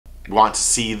You want to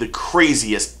see the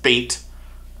craziest bait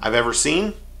I've ever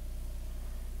seen?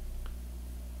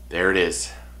 There it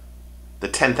is. The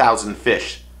 10,000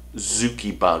 fish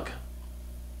Zuchi bug.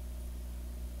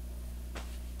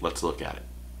 Let's look at it.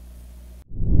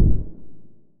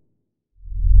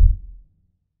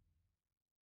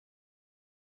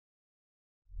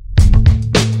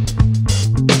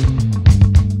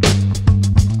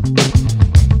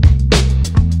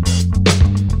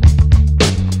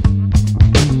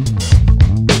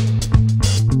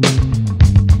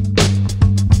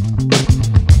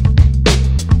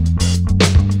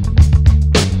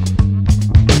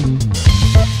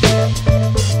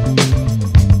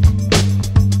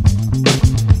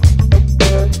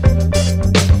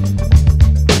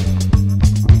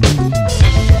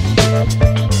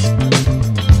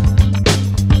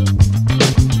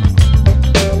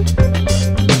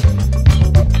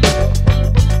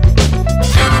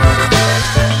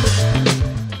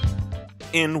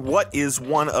 In what is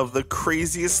one of the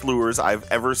craziest lures I've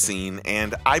ever seen,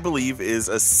 and I believe is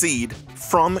a seed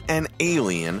from an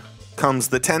alien, comes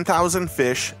the 10,000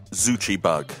 fish Zuchi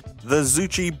bug. The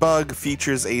Zuchi bug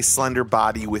features a slender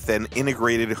body with an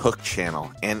integrated hook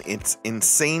channel, and its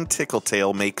insane tickle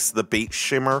tail makes the bait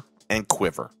shimmer and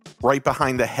quiver. Right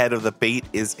behind the head of the bait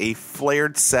is a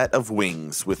flared set of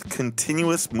wings with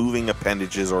continuous moving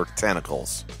appendages or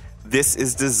tentacles. This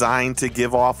is designed to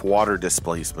give off water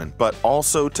displacement, but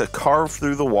also to carve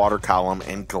through the water column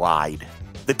and glide.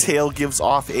 The tail gives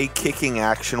off a kicking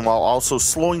action while also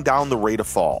slowing down the rate of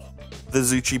fall. The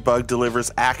Zuchi bug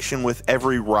delivers action with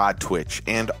every rod twitch,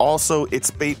 and also its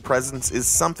bait presence is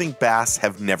something bass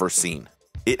have never seen.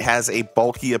 It has a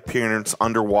bulky appearance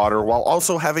underwater while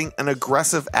also having an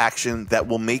aggressive action that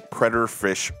will make predator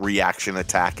fish reaction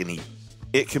attack and eat.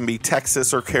 It can be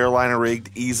Texas or Carolina rigged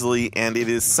easily, and it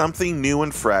is something new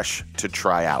and fresh to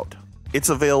try out. It's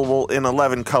available in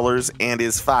 11 colors and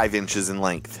is 5 inches in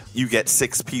length. You get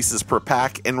 6 pieces per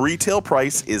pack, and retail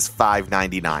price is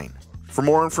 $5.99. For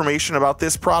more information about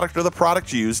this product or the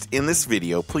product used in this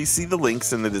video, please see the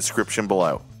links in the description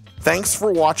below. Thanks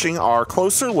for watching our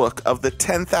closer look of the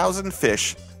 10,000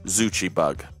 fish Zuchi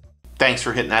bug. Thanks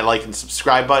for hitting that like and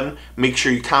subscribe button. Make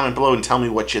sure you comment below and tell me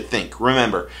what you think.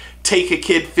 Remember, take a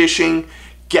kid fishing,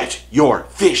 get your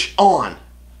fish on.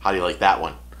 How do you like that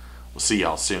one? We'll see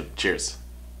y'all soon. Cheers.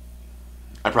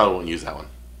 I probably won't use that one.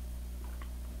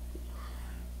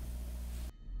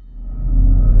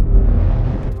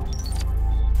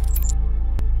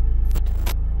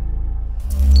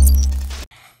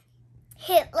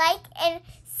 Hit like and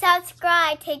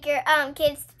subscribe. Take your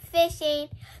kids fishing.